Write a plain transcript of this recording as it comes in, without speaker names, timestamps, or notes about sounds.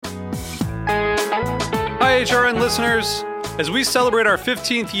HRN listeners. As we celebrate our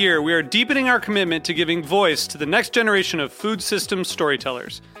 15th year, we are deepening our commitment to giving voice to the next generation of food systems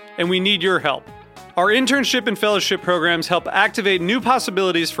storytellers, and we need your help. Our internship and fellowship programs help activate new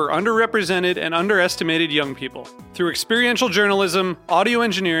possibilities for underrepresented and underestimated young people through experiential journalism, audio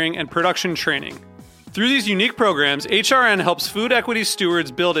engineering, and production training. Through these unique programs, HRN helps food equity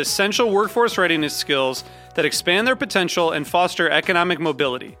stewards build essential workforce readiness skills that expand their potential and foster economic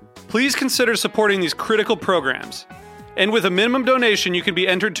mobility. Please consider supporting these critical programs. And with a minimum donation, you can be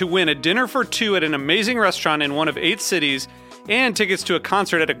entered to win a dinner for two at an amazing restaurant in one of 8 cities and tickets to a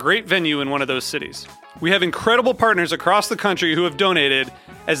concert at a great venue in one of those cities. We have incredible partners across the country who have donated,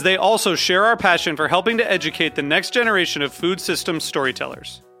 as they also share our passion for helping to educate the next generation of food systems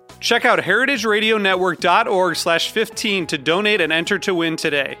storytellers. Check out heritageradionetwork.org/15 to donate and enter to win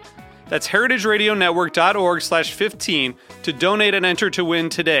today. That's heritageradionetwork.org/15 to donate and enter to win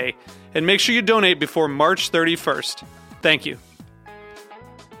today. And make sure you donate before March 31st. Thank you.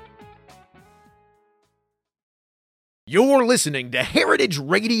 You're listening to Heritage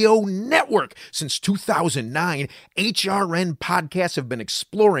Radio Network. Since 2009, HRN podcasts have been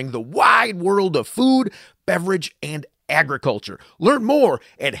exploring the wide world of food, beverage, and agriculture. Learn more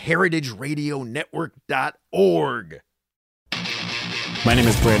at heritageradionetwork.org. My name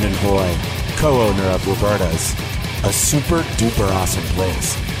is Brandon Hoy, co-owner of Roberta's, a super duper awesome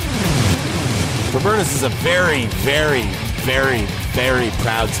place. Roberta's is a very, very, very, very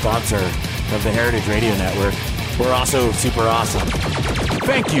proud sponsor of the Heritage Radio Network. We're also super awesome.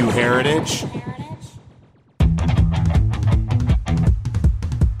 Thank you, Heritage.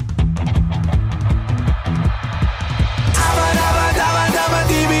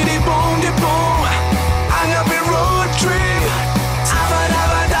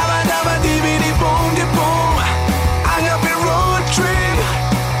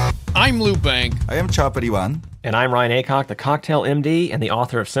 I'm Lou Bank. I am Chopper Iwan. And I'm Ryan Aycock, the Cocktail MD and the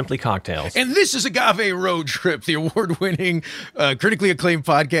author of Simply Cocktails. And this is Agave Road Trip, the award-winning, critically acclaimed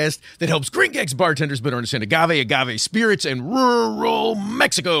podcast that helps Green Gex bartenders better understand agave spirits, and rural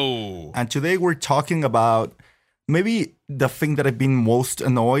Mexico. And today we're talking about maybe the thing that I've been most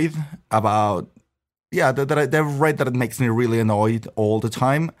annoyed about. Yeah, that I've read that it makes me really annoyed all the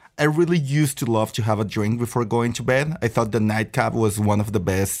time. I really used to love to have a drink before going to bed. I thought the nightcap was one of the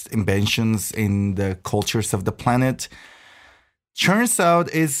best inventions in the cultures of the planet. Turns out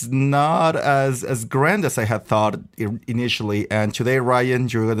it's not as grand as I had thought initially. And today, Ryan,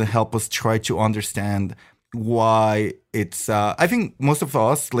 you're going to help us try to understand why it's... I think most of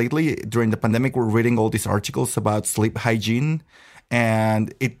us lately, during the pandemic, we're reading all these articles about sleep hygiene.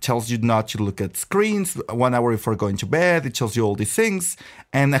 And it tells you not to look at screens 1 hour before going to bed. It tells you all these things.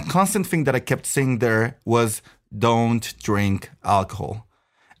 And a constant thing that I kept saying there was, don't drink alcohol.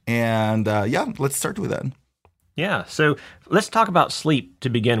 And let's start with that. Yeah, so let's talk about sleep to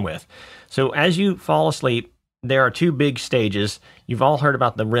begin with. So as you fall asleep, there are 2 big stages. You've all heard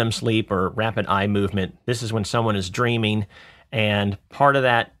about the REM sleep, or rapid eye movement. This is when someone is dreaming, and part of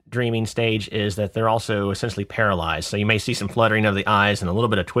that dreaming stage is that they're also essentially paralyzed. So you may see some fluttering of the eyes and a little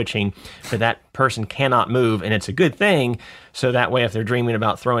bit of twitching, but that person cannot move, and it's a good thing. So that way, if they're dreaming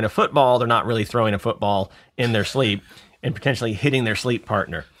about throwing a football, they're not really throwing a football in their sleep and potentially hitting their sleep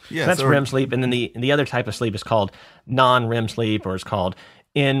partner. Yeah, so that's REM sleep. And then the other type of sleep is called non-REM sleep, or it's called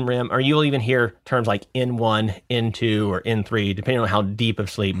NREM, or you'll even hear terms like N1, N2, or N3, depending on how deep of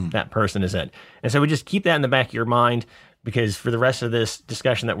sleep that person is in. And so we just keep that in the back of your mind, because for the rest of this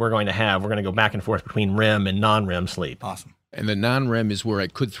discussion that we're going to have, we're going to go back and forth between REM and non-REM sleep. Awesome. And the non-REM is where I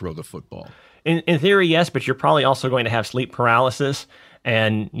could throw the football. In theory, yes, but you're probably also going to have sleep paralysis.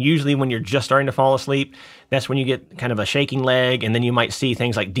 And usually when you're just starting to fall asleep, that's when you get kind of a shaking leg, and then you might see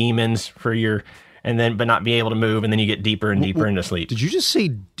things like demons but not be able to move, and then you get deeper and deeper into sleep. Did you just say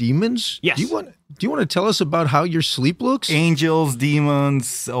demons? Yes. Do you want to tell us about how your sleep looks? Angels,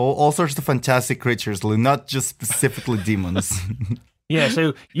 demons, all sorts of fantastic creatures, Lou, not just specifically demons. Yeah,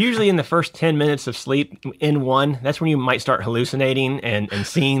 so usually in the first 10 minutes of sleep, N1, that's when you might start hallucinating and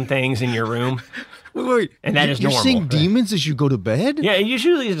seeing things in your room. Wait. And that is normal. You're seeing demons as you go to bed? Yeah, it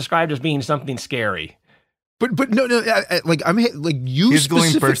usually is described as being something scary. But no, you He's going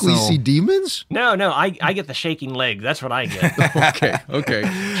specifically personal. see demons? No, I get the shaking leg. That's what I get. Okay.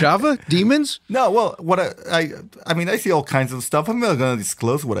 Java, demons? No, well, what I mean, I see all kinds of stuff. I'm not going to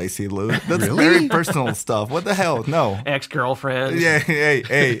disclose what I see, Lou. That's Really? very personal stuff. What the hell? No. Ex-girlfriends. Yeah,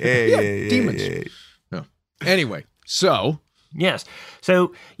 hey, Demons. hey. No. Anyway, so Yes.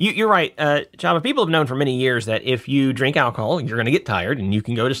 So you're right, Java. People have known for many years that if you drink alcohol, you're going to get tired and you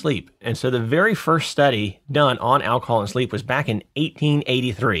can go to sleep. And so the very first study done on alcohol and sleep was back in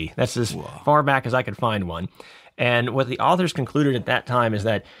 1883. That's as far back as I could find one. And what the authors concluded at that time is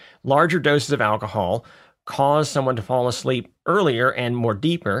that larger doses of alcohol cause someone to fall asleep earlier and more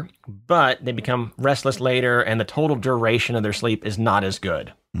deeper, but they become restless later, and the total duration of their sleep is not as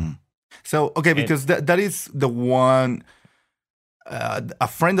good. So, okay, because that is the one. A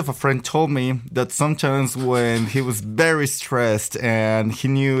friend of a friend told me that sometimes when he was very stressed and he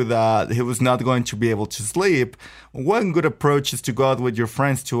knew that he was not going to be able to sleep, one good approach is to go out with your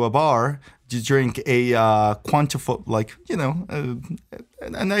friends to a bar, you drink a a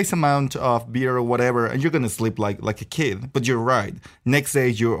nice amount of beer or whatever, and you're going to sleep like a kid. But you're right. Next day,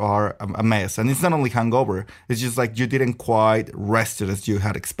 you are a mess. And it's not only hangover, it's just like you didn't quite rest it as you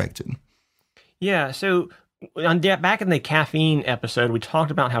had expected. Yeah, so back in the caffeine episode, we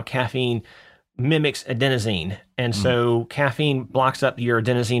talked about how caffeine mimics adenosine. And so caffeine blocks up your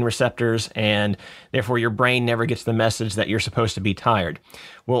adenosine receptors, and therefore your brain never gets the message that you're supposed to be tired.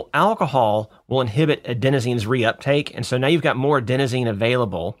 Well, alcohol will inhibit adenosine's reuptake, and so now you've got more adenosine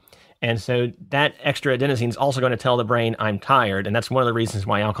available. And so that extra adenosine is also going to tell the brain, I'm tired. And that's one of the reasons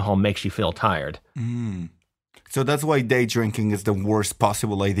why alcohol makes you feel tired. So that's why day drinking is the worst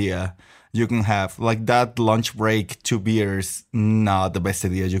possible idea you can have. Like that lunch break, 2 beers, not the best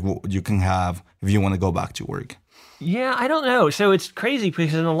idea you can have if you want to go back to work. Yeah, I don't know. So it's crazy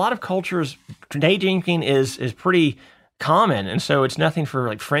because in a lot of cultures, day drinking is pretty common. And so it's nothing for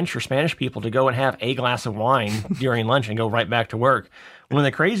like French or Spanish people to go and have a glass of wine during lunch and go right back to work. One of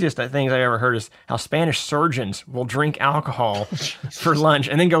the craziest things I ever heard is how Spanish surgeons will drink alcohol for lunch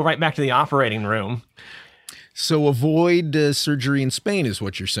and then go right back to the operating room. So avoid surgery in Spain is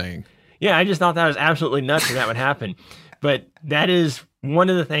what you're saying. Yeah, I just thought that was absolutely nuts that would happen. But that is one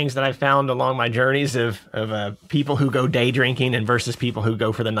of the things that I found along my journeys of people who go day drinking and versus people who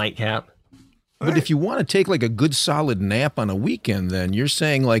go for the nightcap. But if you want to take like a good solid nap on a weekend, then you're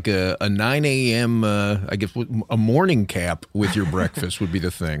saying like a 9 a.m., I guess a morning cap with your breakfast would be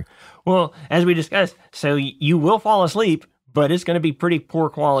the thing. Well, as we discussed, so you will fall asleep, but it's going to be pretty poor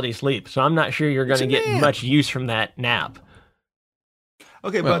quality sleep. So I'm not sure you're going to get much use from that nap.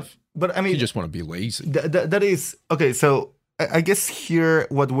 Okay, well, but I mean, you just want to be lazy. That is okay. So I guess here,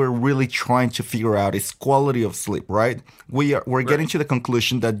 what we're really trying to figure out is quality of sleep, right? We're getting to the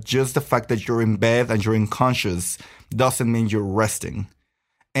conclusion that just the fact that you're in bed and you're unconscious doesn't mean you're resting,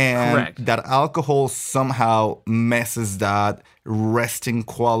 and Correct. that alcohol somehow messes that resting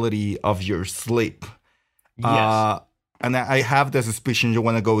quality of your sleep. Yes. And I have the suspicion you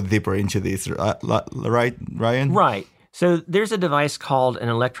want to go deeper into this, right, Ryan? Right. So there's a device called an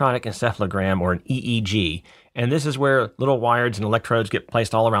electronic encephalogram, or an EEG. And this is where little wires and electrodes get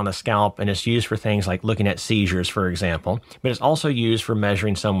placed all around the scalp, and it's used for things like looking at seizures, for example. But it's also used for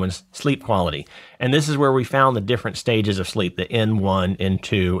measuring someone's sleep quality. And this is where we found the different stages of sleep, the N1,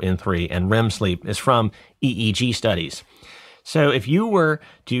 N2, N3, and REM sleep is from EEG studies. So if you were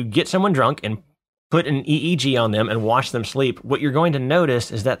to get someone drunk and put an EEG on them and watch them sleep, what you're going to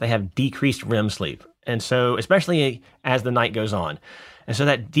notice is that they have decreased REM sleep. And so, especially as the night goes on. And so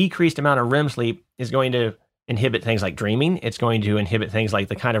that decreased amount of REM sleep is going to inhibit things like dreaming. It's going to inhibit things like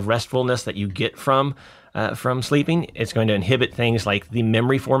the kind of restfulness that you get from sleeping. It's going to inhibit things like the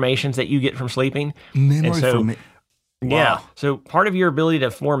memory formations that you get from sleeping. Wow. Yeah. So part of your ability to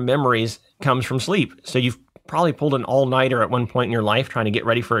form memories comes from sleep. So you've probably pulled an all-nighter at one point in your life trying to get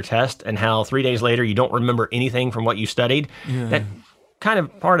ready for a test, and how 3 days later you don't remember anything from what you studied. Yeah. That kind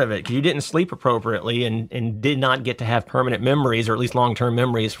of part of it, because you didn't sleep appropriately and did not get to have permanent memories, or at least long-term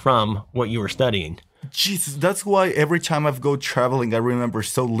memories from what you were studying. Jesus, that's why every time I go traveling, I remember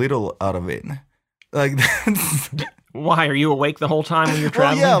so little out of it. Like, why? Are you awake the whole time when you're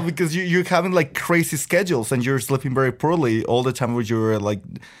traveling? Well, yeah, because you're having like crazy schedules and you're sleeping very poorly all the time when you're like,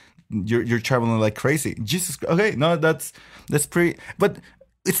 you're traveling like crazy. Jesus, okay, no, that's pretty, but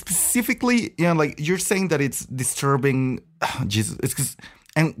it's specifically, like you're saying that it's disturbing. Jesus, it's because,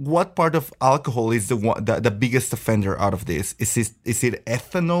 and what part of alcohol is the biggest offender out of this? Is it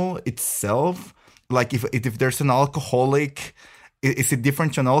ethanol itself? Like if there's an alcoholic, is it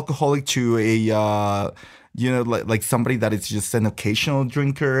different to an alcoholic to a like somebody that is just an occasional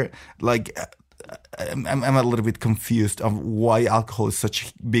drinker? Like I'm a little bit confused of why alcohol is such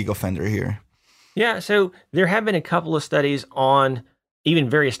a big offender here. Yeah, so there have been a couple of studies on even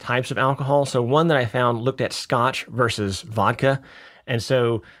various types of alcohol. So one that I found looked at Scotch versus vodka.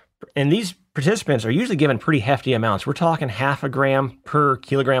 And these participants are usually given pretty hefty amounts. We're talking 0.5 gram per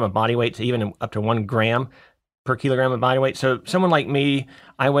kilogram of body weight to even up to 1 gram per kilogram of body weight. So someone like me,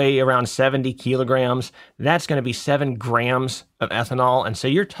 I weigh around 70 kilograms. That's going to be 7 grams of ethanol. And so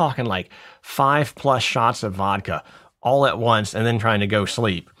you're talking like 5+ shots of vodka all at once and then trying to go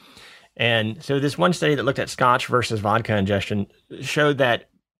sleep. And so this one study that looked at scotch versus vodka ingestion showed that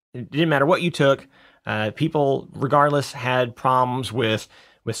it didn't matter what you took. People, regardless, had problems with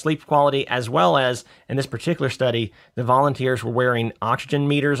sleep quality, as well as, in this particular study, the volunteers were wearing oxygen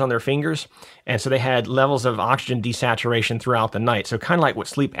meters on their fingers. And so they had levels of oxygen desaturation throughout the night. So kind of like what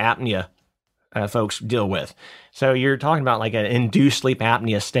sleep apnea folks deal with. So you're talking about like an induced sleep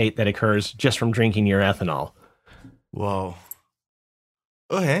apnea state that occurs just from drinking your ethanol. Whoa.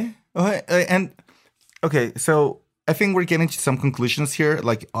 Okay. And okay, so I think we're getting to some conclusions here.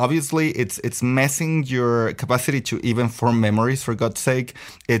 Like, obviously, it's messing your capacity to even form memories. For God's sake,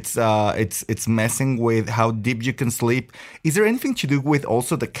 it's messing with how deep you can sleep. Is there anything to do with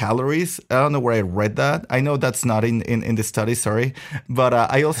also the calories? I don't know where I read that. I know that's not in the study. Sorry, but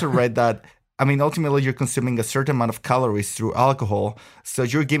I also read that. I mean, ultimately, you're consuming a certain amount of calories through alcohol, so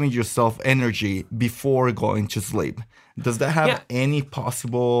you're giving yourself energy before going to sleep. Does that have any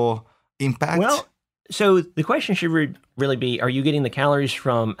possible impact? Well, so the question should really be, are you getting the calories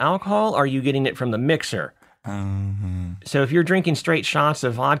from alcohol? Or are you getting it from the mixer? So if you're drinking straight shots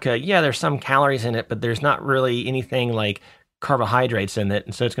of vodka, there's some calories in it, but there's not really anything like carbohydrates in it.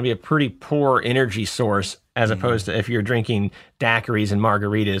 And so it's going to be a pretty poor energy source as opposed to if you're drinking daiquiris and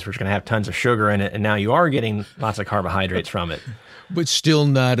margaritas, which are going to have tons of sugar in it. And now you are getting lots of carbohydrates from it. But still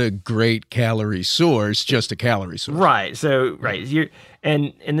not a great calorie source, just a calorie source. Right. So,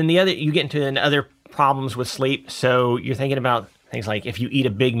 and then you get into other problems with sleep. So you're thinking about things like if you eat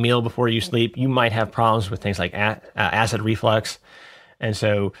a big meal before you sleep, you might have problems with things like acid reflux. And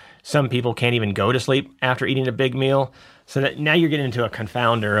so some people can't even go to sleep after eating a big meal. So that now you're getting into a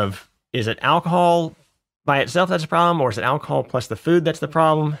confounder of, is it alcohol by itself that's a problem, or is it alcohol plus the food that's the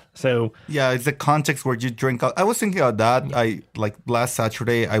problem? So yeah, it's the context where you drink. I was thinking about that. I like last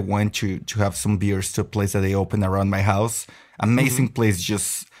Saturday I went to have some beers to a place that they opened around my house. Amazing place,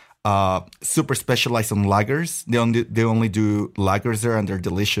 just super specialized on lagers. They only do lagers there, and they're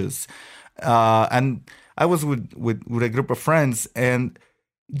delicious. And I was with a group of friends, and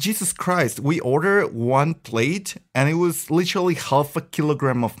Jesus Christ, we ordered one plate, and it was literally half a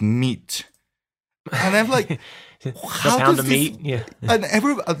kilogram of meat. And I'm like, how pound does of this, meat? Yeah. And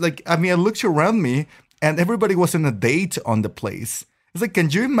I looked around me, and everybody was on a date on the place. It's like, can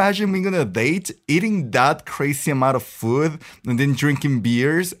you imagine being on a date, eating that crazy amount of food, and then drinking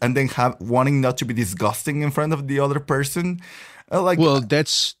beers, and then wanting not to be disgusting in front of the other person? Well,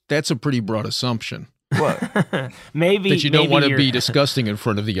 that's a pretty broad assumption. What? Maybe that you don't want to be disgusting in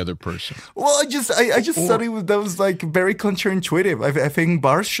front of the other person. Well, I just thought that was like very counterintuitive. I think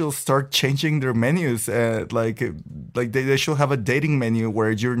bars should start changing their menus. Like they should have a dating menu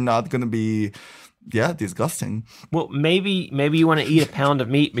where you're not gonna be disgusting. Well, maybe you want to eat a pound of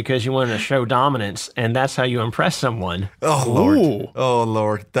meat because you want to show dominance, and that's how you impress someone. Oh Lord! Oh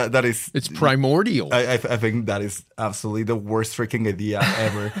Lord! That is, it's primordial. I think that is absolutely the worst freaking idea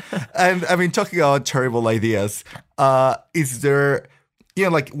ever. And I mean, talking about terrible ideas, is there?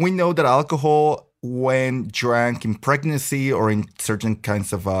 We know that alcohol, when drank in pregnancy or in certain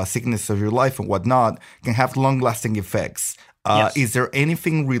kinds of sickness of your life and whatnot, can have long-lasting effects. Yes. Is there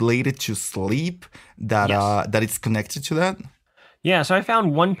anything related to sleep that it's connected to that? Yeah, so I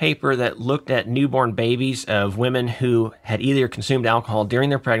found one paper that looked at newborn babies of women who had either consumed alcohol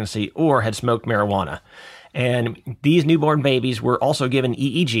during their pregnancy or had smoked marijuana. And these newborn babies were also given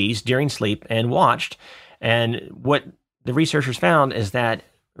EEGs during sleep and watched. And what the researchers found is that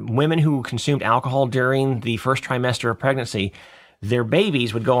women who consumed alcohol during the first trimester of pregnancy, their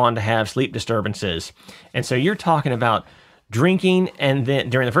babies would go on to have sleep disturbances. And so you're talking about drinking and then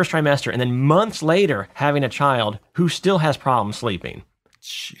during the first trimester and then months later having a child who still has problems sleeping.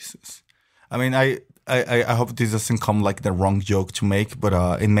 Jesus. I mean, I hope this doesn't come like the wrong joke to make,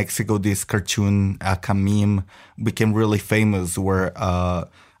 but in Mexico, this cartoon, a meme, became really famous where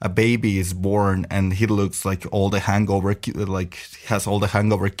a baby is born and he looks like all the hangover, has all the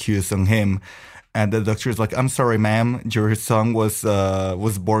hangover cues on him. And the doctor is like, I'm sorry, ma'am, your son was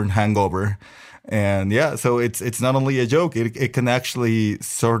born hangover. And so it's not only a joke; it can actually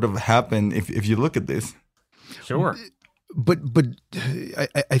sort of happen if you look at this. Sure, but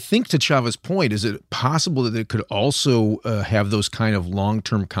I think to Chava's point, is it possible that it could also have those kind of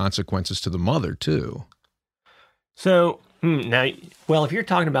long-term consequences to the mother too? So now, well, if you're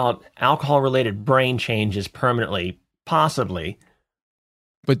talking about alcohol-related brain changes permanently, possibly.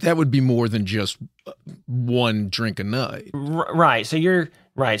 But that would be more than just one drink a night. Right. So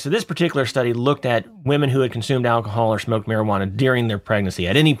Right. So this particular study looked at women who had consumed alcohol or smoked marijuana during their pregnancy,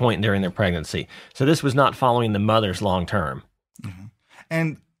 at any point during their pregnancy. So this was not following the mothers long term. Mm-hmm.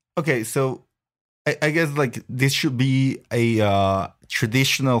 And okay, so I guess like this should be a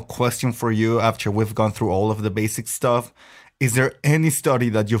traditional question for you after we've gone through all of the basic stuff. Is there any study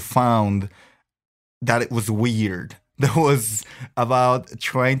that you found that it was weird, that was about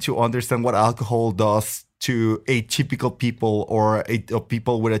trying to understand what alcohol does to atypical people or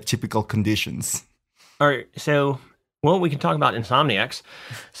people with atypical conditions? All right. So, well, we can talk about insomniacs.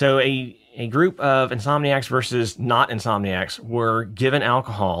 So a group of insomniacs versus not insomniacs were given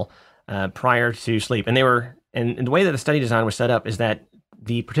alcohol prior to sleep. And and the way that the study design was set up is that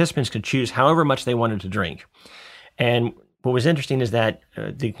the participants could choose however much they wanted to drink. And what was interesting is that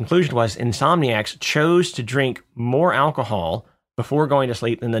the conclusion was insomniacs chose to drink more alcohol before going to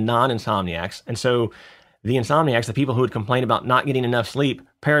sleep than the non-insomniacs. And so the insomniacs, the people who would complain about not getting enough sleep,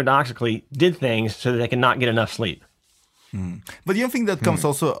 paradoxically did things so that they could not get enough sleep. But you don't think that comes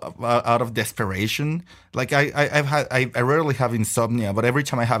also out of desperation? Like I rarely have insomnia, but every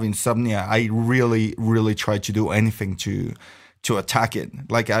time I have insomnia, I really, really try to do anything to attack it.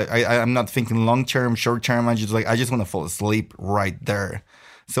 Like I'm not thinking long term, short term. I just want to fall asleep right there.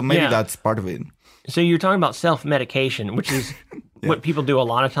 So maybe that's part of it. So you're talking about self-medication, which is what people do a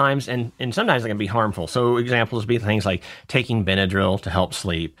lot of times, and sometimes it can be harmful. So examples would be things like taking Benadryl to help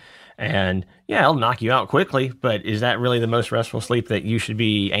sleep. And yeah, it'll knock you out quickly, but is that really the most restful sleep that you should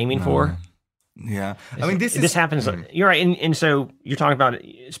be aiming for? Yeah. I mean, this happens. You're right. And so you're talking about,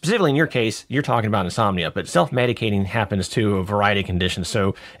 specifically in your case, you're talking about insomnia, but self-medicating happens to a variety of conditions.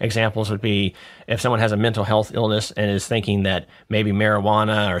 So examples would be if someone has a mental health illness and is thinking that maybe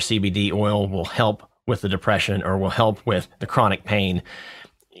marijuana or CBD oil will help with the depression or will help with the chronic pain.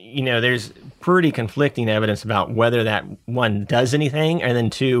 You know, there's pretty conflicting evidence about whether that, one, does anything, and then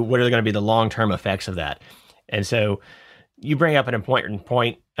two, what are going to be the long-term effects of that. And so you bring up an important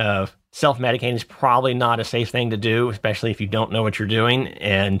point of self-medicating is probably not a safe thing to do, especially if you don't know what you're doing.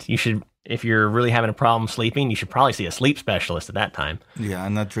 And you should, if you're really having a problem sleeping, you should probably see a sleep specialist at that time. Yeah,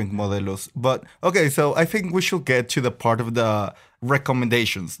 and not drink Modelos. But okay, so I think we should get to the part of the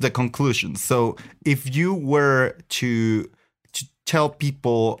recommendations, the conclusions. So if you were to tell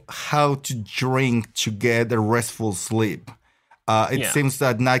people how to drink to get a restful sleep, it seems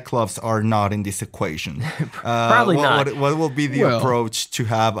that nightclubs are not in this equation. Probably not. What will be the approach to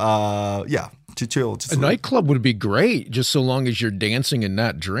have, to chill? To a nightclub would be great, just so long as you're dancing and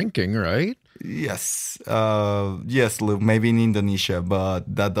not drinking, right? Yes. Yes, Luke, maybe in Indonesia,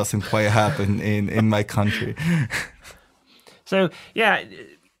 but that doesn't quite happen in my country. So, yeah,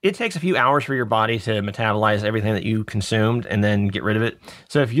 it takes a few hours for your body to metabolize everything that you consumed and then get rid of it.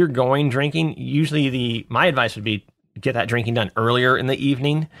 So if you're going drinking, usually my advice would be get that drinking done earlier in the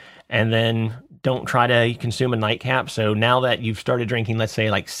evening, and then don't try to consume a nightcap. So now that you've started drinking, let's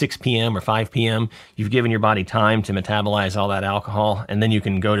say like 6 p.m. or 5 p.m., you've given your body time to metabolize all that alcohol, and then you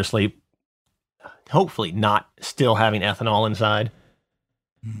can go to sleep, hopefully not still having ethanol inside.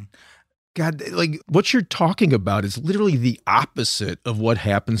 God, like what you're talking about is literally the opposite of what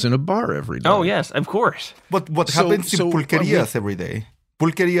happens in a bar every day. Oh, yes, of course. But what happens in pulquerias every day?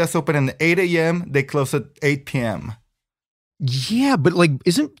 Pulquerias open at 8 a.m., they close at 8 p.m. Yeah, but like,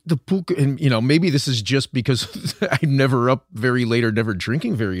 isn't the pulque, and you know, maybe this is just because I'm never up very late or never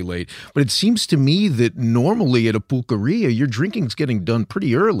drinking very late, but it seems to me that normally at a pulqueria, your drinking's getting done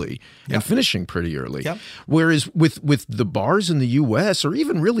pretty early and finishing pretty early. Yep. Whereas with the bars in the U.S. or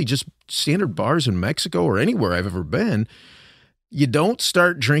even really just standard bars in Mexico or anywhere I've ever been, you don't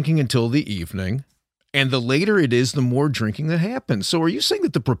start drinking until the evening. And the later it is, the more drinking that happens. So are you saying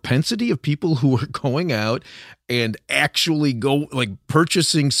that the propensity of people who are going out and actually go like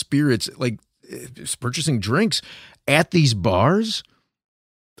purchasing spirits, like purchasing drinks at these bars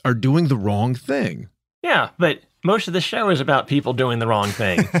are doing the wrong thing? Yeah, but most of the show is about people doing the wrong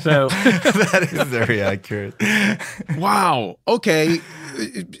thing. So that is very accurate. Wow. Okay.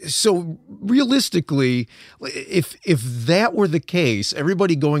 So realistically, if that were the case,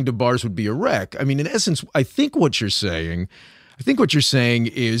 everybody going to bars would be a wreck. I mean, in essence, I think what you're saying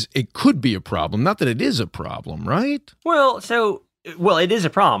is it could be a problem. Not that it is a problem, right? Well, it is a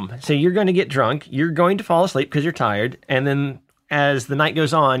problem. So you're going to get drunk. You're going to fall asleep because you're tired. And then as the night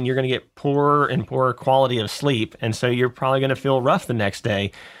goes on, you're going to get poorer and poorer quality of sleep. And so you're probably going to feel rough the next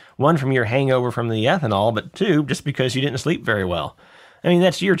day. One, from your hangover from the ethanol, but two, just because you didn't sleep very well. I mean,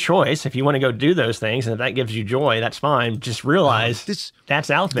 that's your choice. If you want to go do those things and if that gives you joy, that's fine. Just realize that's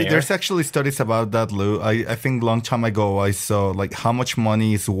out there. There's actually studies about that, Lou. I think a long time ago I saw like how much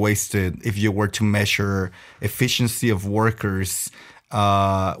money is wasted if you were to measure efficiency of workers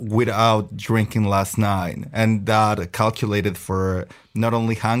without drinking last night, and that calculated for not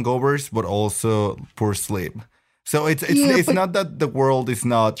only hangovers but also poor sleep. So it's not that the world is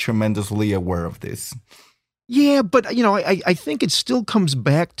not tremendously aware of this. Yeah, but I think it still comes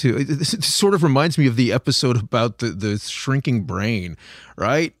back to it sort of reminds me of the episode about the shrinking brain,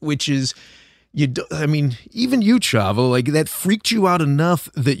 right? Which is even you, Chavo, like that freaked you out enough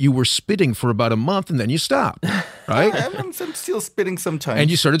that you were spitting for about a month and then you stopped, right? I'm still spitting sometimes. And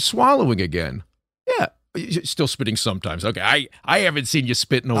you started swallowing again. Yeah. You're still spitting sometimes. Okay. I haven't seen you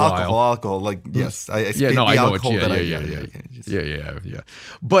spit in a while. Alcohol. Like, yes. I spit I know alcohol it. Yeah.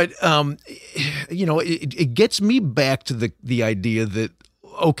 But, it gets me back to the idea that,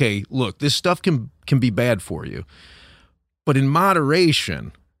 okay, look, this stuff can be bad for you. But in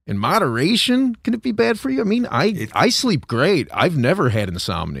moderation, can it be bad for you? I mean, I sleep great. I've never had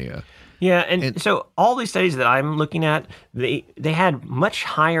insomnia. Yeah, and so all these studies that I'm looking at, they had much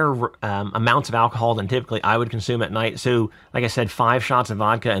higher amounts of alcohol than typically I would consume at night. So, like I said, 5 shots of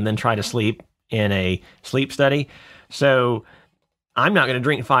vodka and then try to sleep in a sleep study. So I'm not going to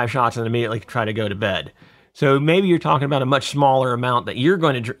drink 5 shots and immediately try to go to bed. So maybe you're talking about a much smaller amount that you're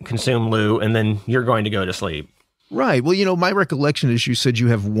going to consume, Lou, and then you're going to go to sleep. Right. Well, my recollection is you said you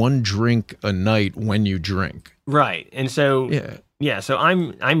have 1 drink a night when you drink. Right. And so... Yeah, so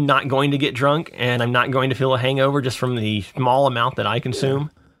I'm not going to get drunk, and I'm not going to feel a hangover just from the small amount that I consume.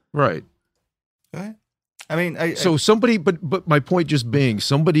 Right. Okay. I mean, so somebody, but my point just being,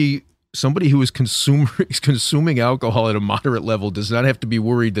 somebody who is consuming alcohol at a moderate level does not have to be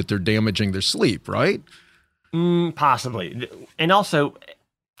worried that they're damaging their sleep, right? Possibly, and also,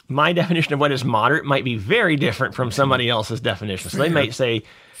 my definition of what is moderate might be very different from somebody else's definition. So they might say.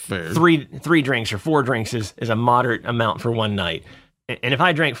 Fair. Three drinks or 4 drinks is a moderate amount for one night. And if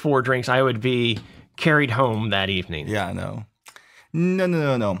I drank 4 drinks, I would be carried home that evening. Yeah, no.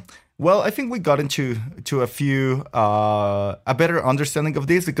 Well, I think we got into a few, a better understanding of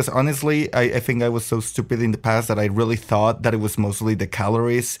this because honestly, I think I was so stupid in the past that I really thought that it was mostly the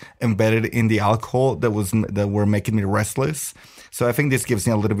calories embedded in the alcohol that were making me restless. So I think this gives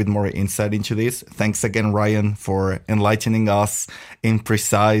me a little bit more insight into this. Thanks again, Ryan, for enlightening us in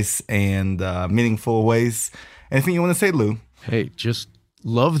precise and meaningful ways. Anything you want to say, Lou? Hey, just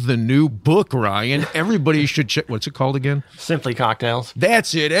love the new book, Ryan. Everybody should check. What's it called again? Simply Cocktails.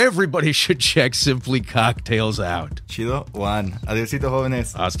 That's it. Everybody should check Simply Cocktails out. Chido, Juan. Adiosito,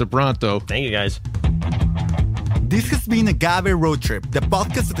 jóvenes. Hasta pronto. Thank you, guys. This has been Agave Road Trip, the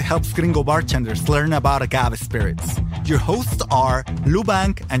podcast that helps gringo bartenders learn about agave spirits. Your hosts are Lou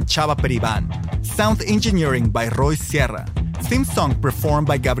Bank and Chava Periban. Sound engineering by Roy Sierra. Theme song performed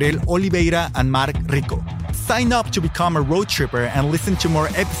by Gabriel Oliveira and Mark Rico. Sign up to become a road tripper and listen to more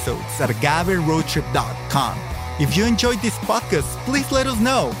episodes at agaveroadtrip.com. If you enjoyed this podcast, please let us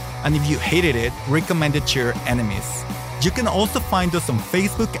know. And if you hated it, recommend it to your enemies. You can also find us on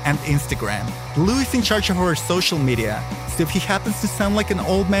Facebook and Instagram. Lou is in charge of our social media, so if he happens to sound like an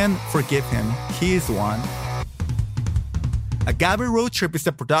old man, forgive him. He is one. Agave Road Trip is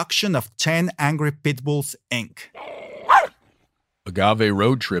a production of 10 Angry Pitbulls, Inc. Agave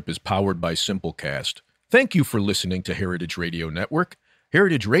Road Trip is powered by Simplecast. Thank you for listening to Heritage Radio Network.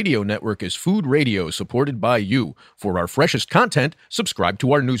 Heritage Radio Network is food radio supported by you. For our freshest content, subscribe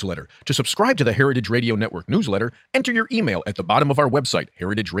to our newsletter. To subscribe to the Heritage Radio Network newsletter, enter your email at the bottom of our website,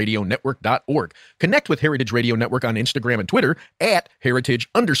 heritageradionetwork.org. Connect with Heritage Radio Network on Instagram and Twitter at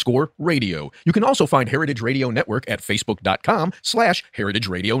 @heritage_radio. You can also find Heritage Radio Network at facebook.com/Heritage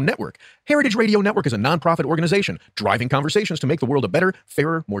Radio Network. Heritage Radio Network is a nonprofit organization driving conversations to make the world a better,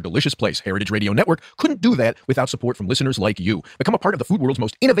 fairer, more delicious place. Heritage Radio Network couldn't do that without support from listeners like you. Become a part of the food world's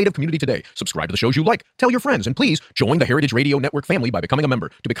most innovative community today. Subscribe to the shows you like, tell your friends, and please join the Heritage Radio Network family by becoming a member.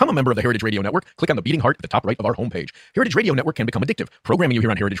 To become a member of the Heritage Radio Network, click on the beating heart at the top right of our homepage. Heritage Radio Network can become addictive. Programming you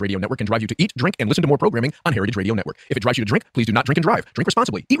hear on Heritage Radio Network can drive you to eat, drink, and listen to more programming on Heritage Radio Network. If it drives you to drink, please do not drink and drive. Drink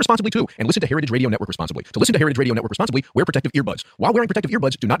responsibly, eat responsibly too, and listen to Heritage Radio Network responsibly. To listen to Heritage Radio Network responsibly, wear protective earbuds. While wearing protective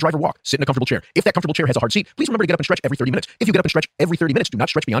earbuds, do not drive or walk. Sit in a comfortable chair. If that comfortable chair has a hard seat, please remember to get up and stretch every 30 minutes. If you get up and stretch every 30 minutes, do not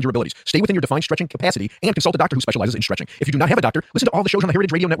stretch beyond your abilities. Stay within your defined stretching capacity and consult a doctor who specializes in stretching. If you do not have a doctor, listen to all the shows on the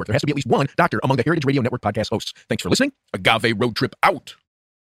Heritage Radio Network. There has to be at least one doctor among the Heritage Radio Network podcast hosts. Thanks for listening. Agave Road Trip out.